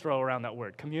love to throw around that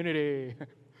word, community.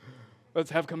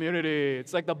 Let's have community.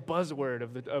 It's like the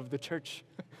buzzword of the church.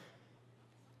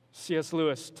 C.S.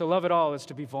 Lewis, to love at all is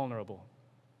to be vulnerable.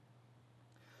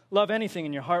 Love anything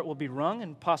and your heart will be wrung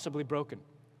and possibly broken.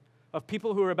 Of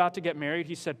people who are about to get married,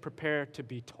 he said, prepare to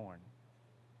be torn.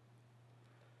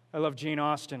 I love Jane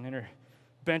Austen in her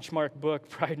benchmark book,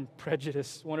 Pride and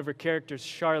Prejudice. One of her characters,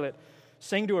 Charlotte,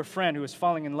 saying to her friend who was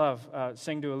falling in love,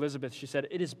 saying to Elizabeth, she said,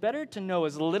 it is better to know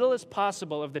as little as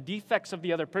possible of the defects of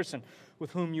the other person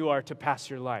with whom you are to pass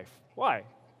your life. Why?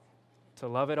 To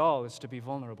love at all is to be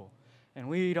vulnerable. And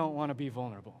we don't want to be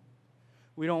vulnerable.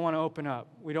 We don't want to open up.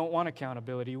 We don't want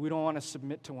accountability. We don't want to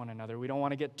submit to one another. We don't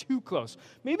want to get too close.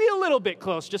 Maybe a little bit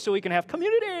close just so we can have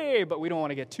community, but we don't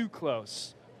want to get too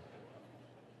close.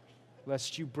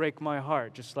 Lest you break my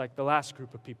heart, just like the last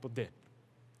group of people did.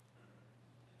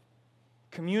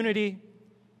 Community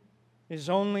is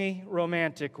only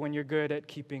romantic when you're good at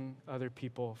keeping other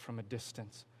people from a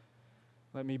distance.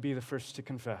 Let me be the first to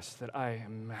confess that I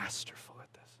am masterful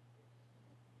at this.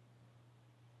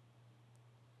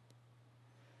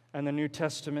 And the New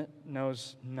Testament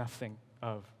knows nothing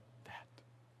of that.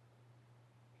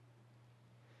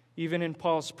 Even in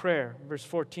Paul's prayer, verse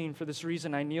 14, for this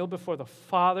reason I kneel before the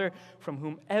Father, from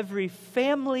whom every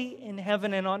family in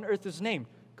heaven and on earth is named.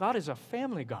 God is a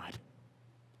family God.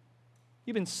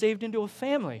 You've been saved into a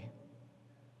family.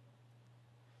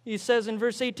 He says in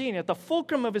verse 18, at the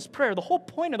fulcrum of his prayer, the whole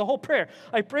point of the whole prayer,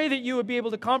 I pray that you would be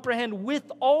able to comprehend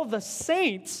with all the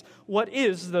saints what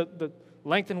is the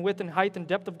length and width and height and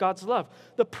depth of God's love.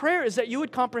 The prayer is that you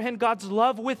would comprehend God's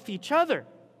love with each other.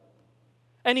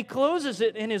 And he closes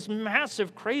it in his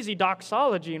massive, crazy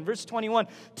doxology in verse 21.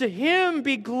 To him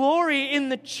be glory in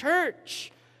the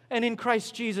church and in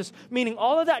Christ Jesus, meaning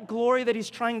all of that glory that he's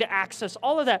trying to access,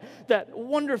 all of that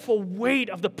wonderful weight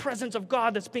of the presence of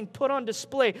God that's being put on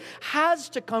display has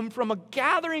to come from a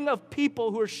gathering of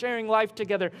people who are sharing life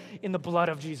together in the blood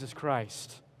of Jesus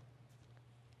Christ.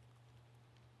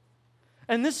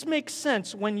 And this makes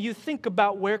sense when you think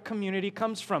about where community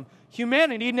comes from.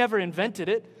 Humanity never invented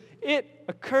it. It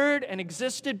occurred and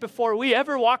existed before we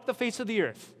ever walked the face of the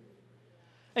earth.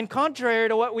 And contrary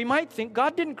to what we might think,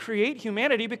 God didn't create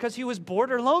humanity because he was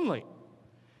bored or lonely.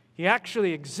 He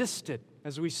actually existed,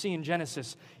 as we see in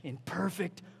Genesis, in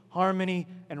perfect harmony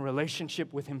and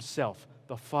relationship with himself,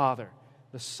 the Father,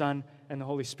 the Son, and the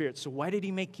Holy Spirit. So why did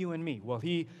he make you and me? Well,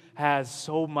 he has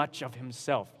so much of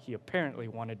himself. He apparently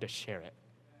wanted to share it.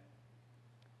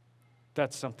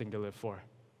 That's something to live for.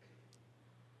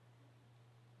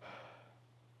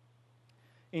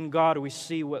 In God, we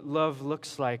see what love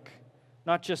looks like,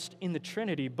 not just in the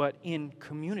Trinity, but in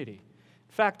community.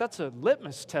 In fact, that's a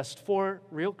litmus test for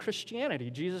real Christianity.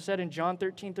 Jesus said in John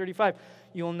 13:35,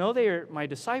 you will know they are my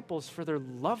disciples for their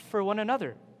love for one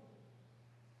another.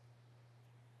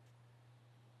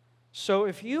 So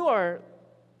if you are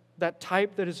that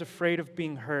type that is afraid of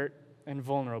being hurt and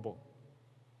vulnerable,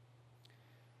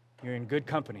 you're in good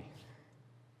company.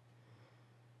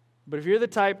 But if you're the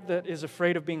type that is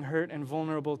afraid of being hurt and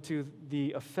vulnerable to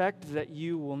the effect that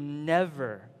you will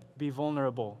never be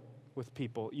vulnerable with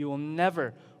people, you will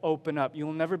never open up, you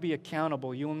will never be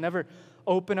accountable, you will never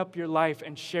open up your life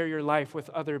and share your life with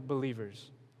other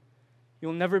believers.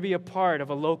 You'll never be a part of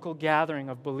a local gathering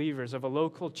of believers, of a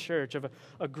local church, of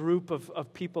a group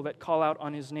of people that call out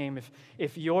on his name.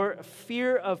 If your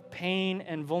fear of pain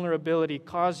and vulnerability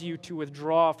cause you to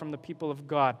withdraw from the people of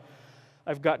God,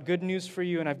 I've got good news for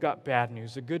you and I've got bad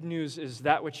news. The good news is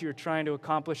that what you're trying to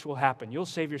accomplish will happen. You'll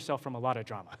save yourself from a lot of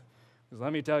drama. Because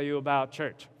let me tell you about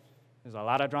church. There's a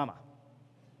lot of drama.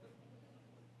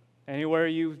 Anywhere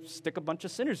you stick a bunch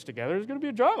of sinners together, there's going to be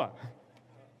a drama.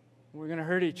 We're going to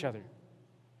hurt each other.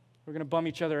 We're going to bum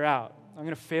each other out. I'm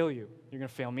going to fail you. You're going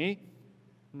to fail me.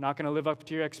 I'm not going to live up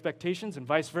to your expectations, and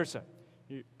vice versa.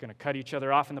 You're going to cut each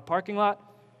other off in the parking lot.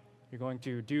 You're going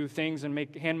to do things and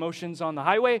make hand motions on the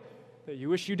highway that you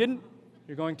wish you didn't.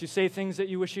 You're going to say things that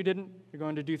you wish you didn't. You're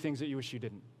going to do things that you wish you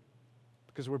didn't.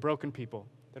 Because we're broken people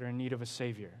that are in need of a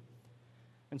Savior.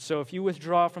 And so if you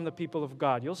withdraw from the people of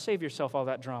God, you'll save yourself all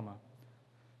that drama.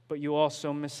 But you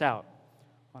also miss out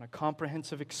on a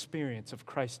comprehensive experience of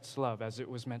Christ's love as it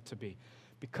was meant to be.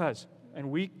 Because,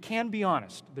 and we can be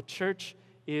honest, the church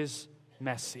is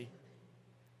messy.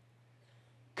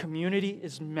 Community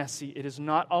is messy. It is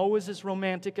not always as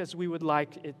romantic as we would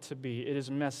like it to be. It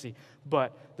is messy.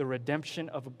 But the redemption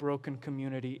of a broken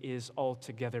community is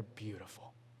altogether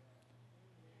beautiful.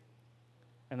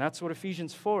 And that's what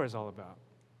Ephesians 4 is all about.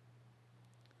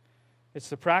 It's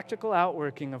the practical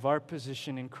outworking of our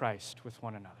position in Christ with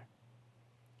one another.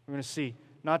 We're going to see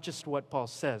not just what Paul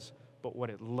says, but what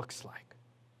it looks like.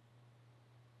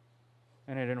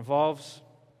 And it involves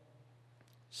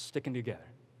sticking together.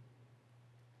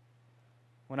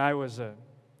 When I was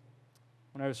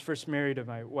first married to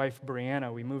my wife,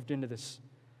 Brianna, we moved into this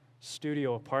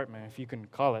studio apartment, if you can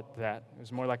call it that. It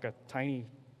was more like a tiny,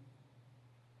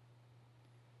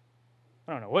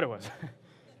 I don't know what it was.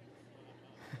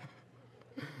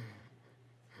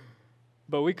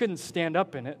 But we couldn't stand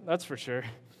up in it, that's for sure.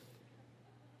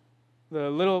 The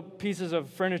little pieces of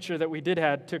furniture that we did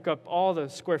have took up all the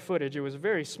square footage. It was a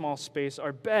very small space.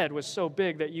 Our bed was so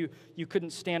big that you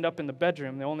couldn't stand up in the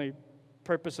bedroom. The only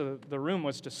purpose of the room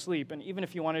was to sleep. And even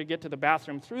if you wanted to get to the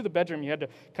bathroom through the bedroom, you had to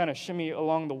kind of shimmy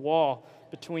along the wall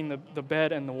between the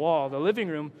bed and the wall. The living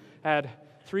room had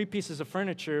 3 pieces of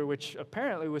furniture, which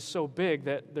apparently was so big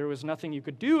that there was nothing you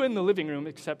could do in the living room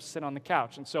except sit on the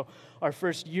couch. And so our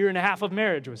first year and a half of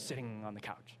marriage was sitting on the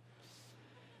couch.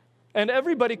 And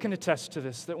everybody can attest to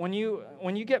this, that when you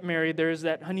get married, there is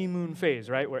that honeymoon phase,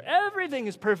 right, where everything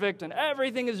is perfect and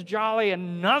everything is jolly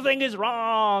and nothing is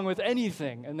wrong with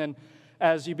anything. And then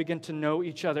as you begin to know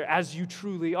each other as you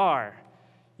truly are,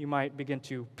 you might begin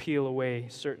to peel away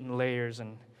certain layers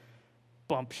and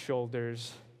bump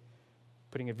shoulders,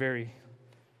 putting it very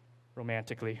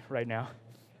romantically right now.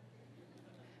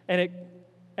 And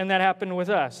that happened with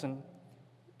us, and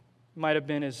it might have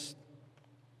been as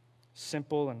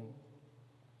simple and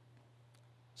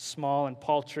small and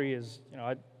paltry as,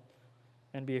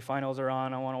 NBA finals are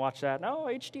on, I want to watch that. No,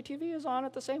 HDTV is on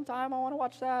at the same time, I want to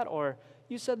watch that. Or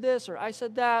you said this, or I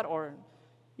said that, or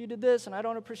you did this, and I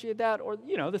don't appreciate that. Or,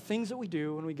 the things that we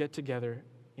do when we get together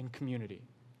in community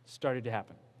started to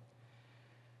happen.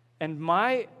 And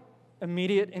my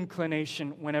immediate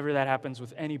inclination whenever that happens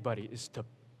with anybody is to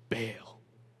bail.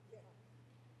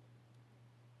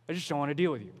 I just don't want to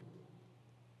deal with you.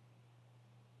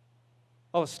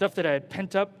 All the stuff that I had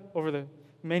pent up over the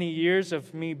many years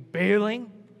of me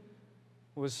bailing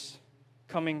was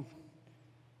coming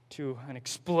to an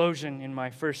explosion in my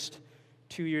first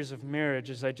 2 years of marriage,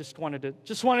 as I just wanted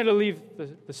to leave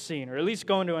the scene, or at least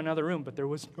go into another room, but there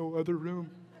was no other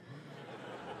room.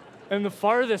 And the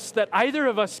farthest that either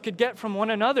of us could get from one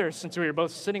another, since we were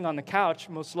both sitting on the couch,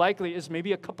 most likely is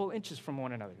maybe a couple inches from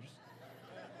one another.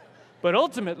 But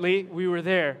ultimately, we were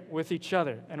there with each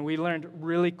other, and we learned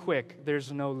really quick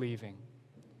there's no leaving.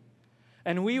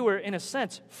 And we were, in a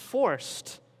sense,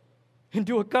 forced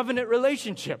into a covenant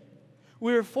relationship.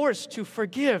 We were forced to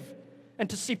forgive and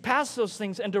to see past those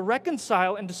things and to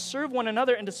reconcile and to serve one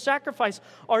another and to sacrifice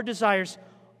our desires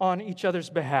on each other's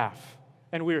behalf.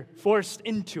 And we were forced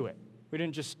into it. We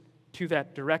didn't just do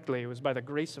that directly. It was by the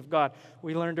grace of God.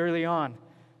 We learned early on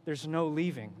there's no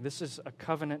leaving. This is a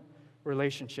covenant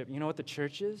relationship. You know what the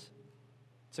church is?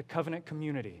 It's a covenant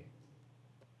community.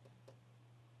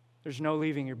 There's no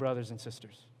leaving your brothers and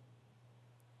sisters.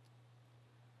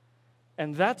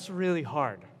 And that's really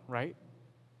hard, right?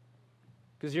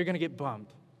 Because you're going to get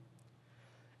bummed.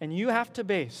 And you have to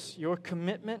base your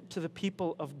commitment to the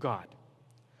people of God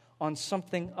on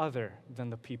something other than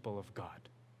the people of God.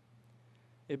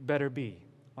 It better be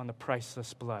on the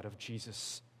priceless blood of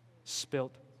Jesus,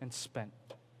 spilt and spent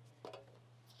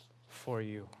for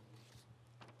you.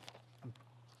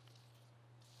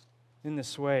 In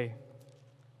this way,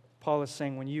 Paul is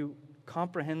saying when you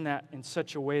comprehend that in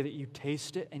such a way that you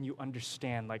taste it and you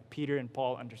understand, like Peter and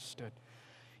Paul understood,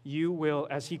 you will,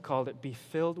 as he called it, be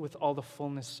filled with all the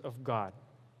fullness of God.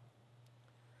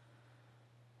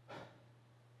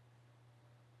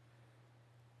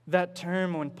 That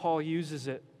term, when Paul uses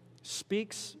it,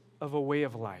 speaks of a way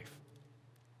of life.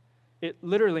 It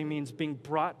literally means being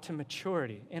brought to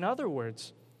maturity. In other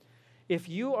words, if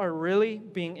you are really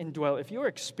being indwelt, if you are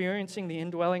experiencing the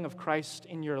indwelling of Christ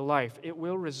in your life, it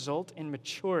will result in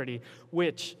maturity,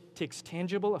 which takes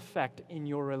tangible effect in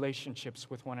your relationships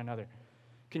with one another.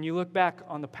 Can you look back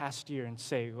on the past year and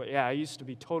say, well, yeah, I used to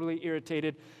be totally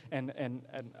irritated and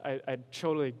I'd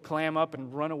totally clam up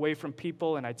and run away from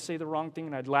people and I'd say the wrong thing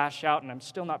and I'd lash out and I'm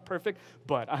still not perfect,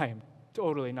 but I am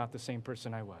totally not the same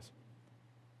person I was.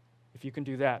 If you can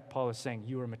do that, Paul is saying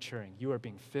you are maturing. You are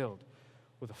being filled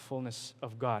with the fullness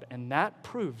of God. And that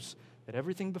proves that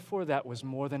everything before that was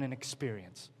more than an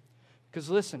experience. Because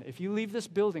listen, if you leave this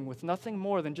building with nothing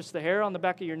more than just the hair on the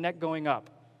back of your neck going up,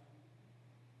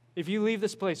 if you leave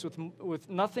this place with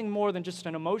nothing more than just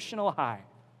an emotional high,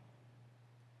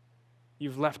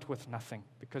 you've left with nothing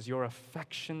because your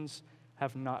affections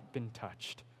have not been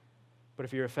touched. But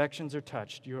if your affections are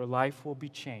touched, your life will be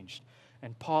changed.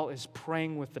 And Paul is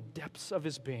praying with the depths of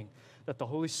his being that the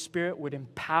Holy Spirit would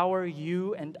empower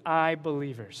you and I,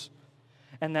 believers,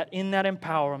 and that in that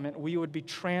empowerment we would be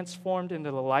transformed into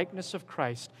the likeness of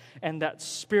Christ, and that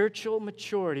spiritual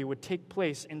maturity would take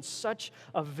place in such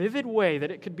a vivid way that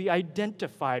it could be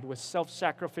identified with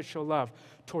self-sacrificial love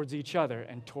towards each other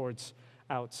and towards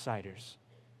outsiders.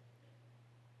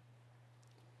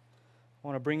 I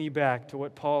want to bring you back to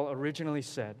what Paul originally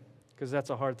said, because that's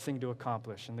a hard thing to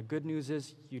accomplish. And the good news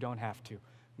is you don't have to.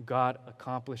 God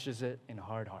accomplishes it in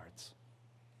hard hearts.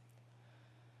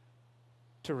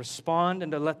 To respond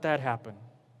and to let that happen,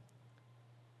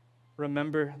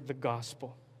 remember the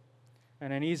gospel.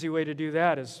 And an easy way to do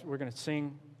that is we're going to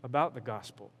sing about the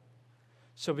gospel.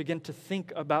 So begin to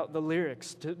think about the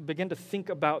lyrics, to begin to think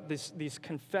about these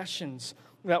confessions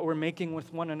that we're making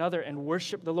with one another and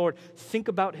worship the Lord. Think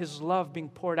about His love being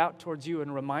poured out towards you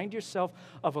and remind yourself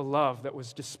of a love that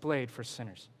was displayed for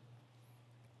sinners.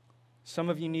 Some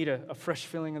of you need a fresh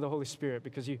filling of the Holy Spirit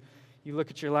because you look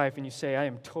at your life and you say, I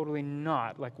am totally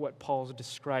not like what Paul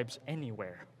describes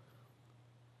anywhere.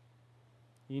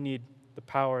 You need the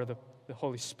power of the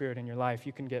Holy Spirit in your life.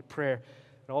 You can get prayer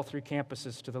at all three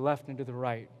campuses, to the left and to the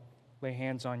right. Lay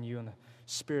hands on you and the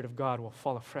Spirit of God will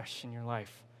fall afresh in your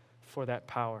life for that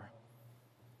power.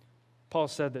 Paul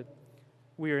said that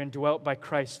we are indwelt by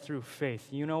Christ through faith.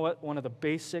 You know what one of the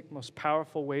basic, most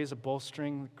powerful ways of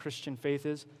bolstering Christian faith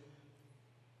is?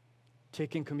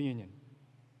 Taking communion.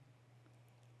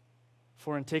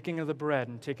 For in taking of the bread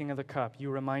and taking of the cup, you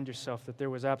remind yourself that there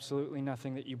was absolutely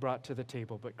nothing that you brought to the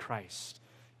table, but Christ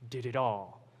did it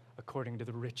all according to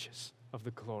the riches of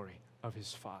the glory of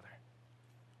His Father.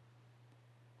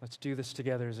 Let's do this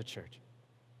together as a church.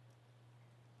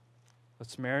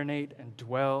 Let's marinate and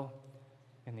dwell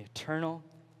in the eternal,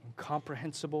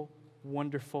 incomprehensible,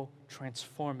 wonderful,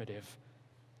 transformative,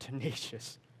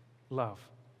 tenacious love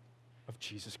of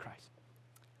Jesus Christ.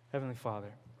 Heavenly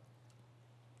Father,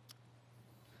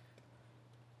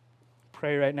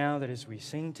 pray right now that as we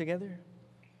sing together,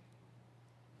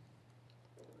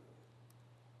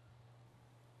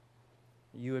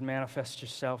 you would manifest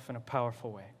yourself in a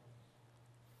powerful way.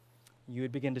 You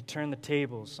would begin to turn the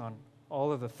tables on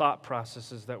all of the thought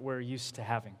processes that we're used to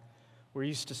having. We're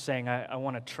used to saying, I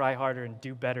want to try harder and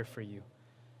do better for you.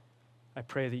 I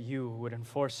pray that you would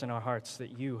enforce in our hearts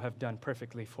that you have done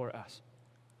perfectly for us.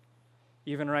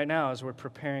 Even right now, as we're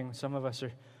preparing, some of us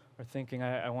are thinking,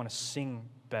 I want to sing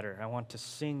better. I want to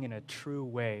sing in a true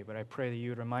way. But I pray that you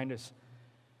would remind us,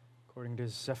 according to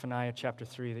Zephaniah chapter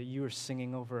 3, that you are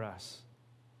singing over us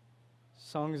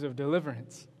songs of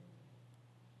deliverance.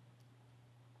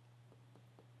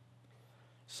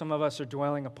 Some of us are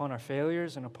dwelling upon our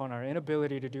failures and upon our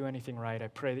inability to do anything right. I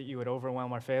pray that you would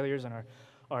overwhelm our failures and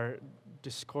our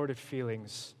discorded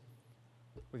feelings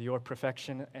with your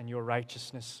perfection and your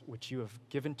righteousness, which you have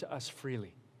given to us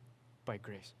freely by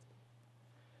grace.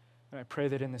 And I pray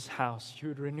that in this house, you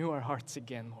would renew our hearts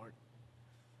again, Lord.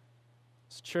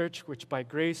 This church, which by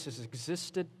grace has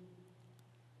existed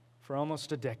for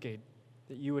almost a decade,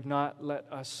 that you would not let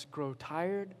us grow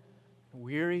tired,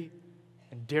 weary,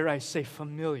 and dare I say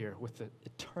familiar with the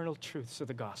eternal truths of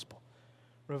the gospel.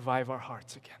 Revive our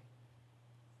hearts again.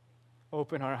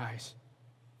 Open our eyes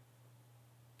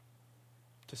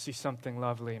to see something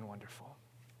lovely and wonderful.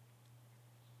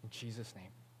 In Jesus'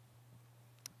 name.